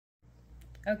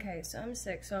Okay, so I'm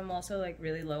sick, so I'm also like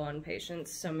really low on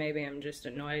patience, so maybe I'm just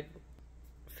annoyed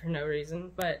for no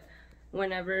reason. But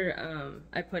whenever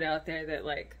I put out there that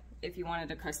like if you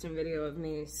wanted a custom video of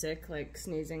me sick, like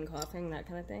sneezing, coughing, that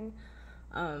kind of thing,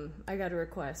 I got a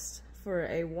request for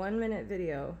a 1-minute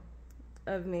video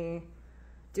of me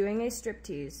doing a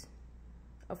striptease,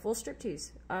 a full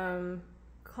striptease,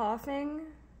 coughing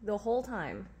the whole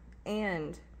time,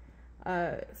 and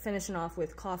finishing off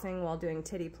with coughing while doing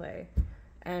titty play.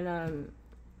 And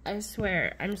I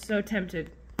swear, I'm so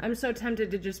tempted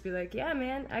to just be like, yeah,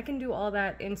 man, I can do all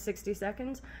that in 60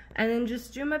 seconds, and then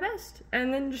just do my best,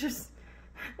 and then just,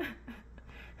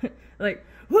 like,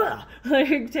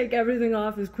 like, take everything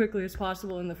off as quickly as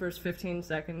possible in the first 15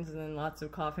 seconds, and then lots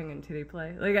of coughing and titty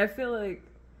play. Like, I feel like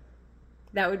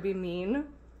that would be mean,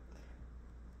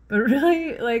 but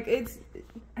really, like,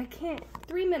 I can't,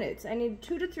 3 minutes, I need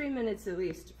 2 to 3 minutes at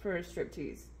least for a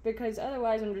striptease, because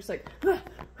otherwise I'm just like,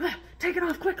 take it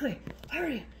off quickly,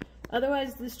 hurry.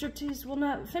 Otherwise the striptease will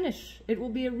not finish. It will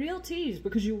be a real tease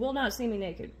because you will not see me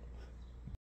naked.